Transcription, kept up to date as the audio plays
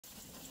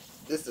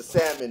This is a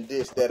salmon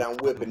dish that I'm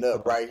whipping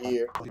up right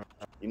here.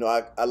 You know,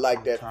 I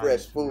like that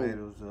fresh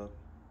food.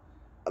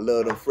 I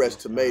love them fresh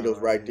tomatoes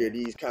right there.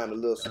 These kind of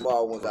little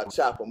small ones, I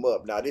chop them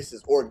up. Now this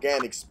is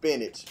organic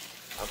spinach.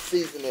 I'm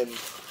seasoning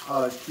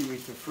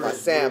my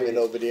salmon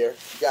over there.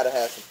 You gotta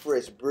have some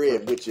fresh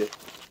bread with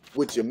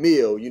your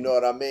meal. You know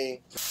what I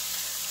mean?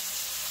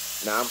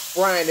 Now I'm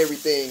frying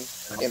everything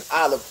in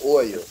olive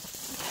oil.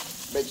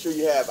 Make sure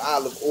you have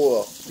olive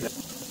oil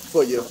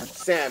for your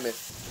salmon.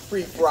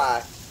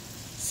 Pre-fry.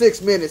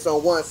 6 minutes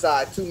on one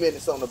side, 2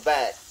 minutes on the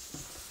back.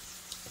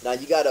 Now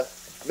you gotta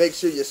make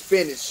sure your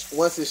spinach,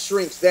 once it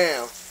shrinks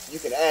down, you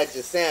can add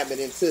your salmon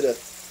into the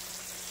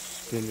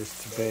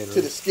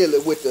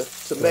skillet with the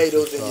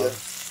tomatoes and your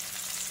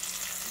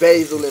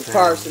basil and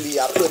parsley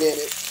I put in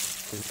it.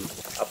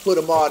 I put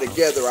them all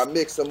together. I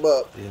mix them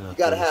up. You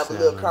gotta have a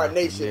little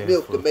carnation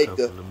milk to make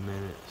the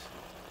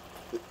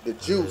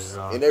juice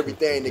and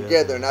everything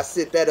together. And I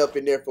sit that up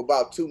in there for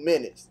about 2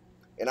 minutes.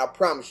 And I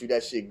promise you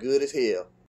that shit good as hell.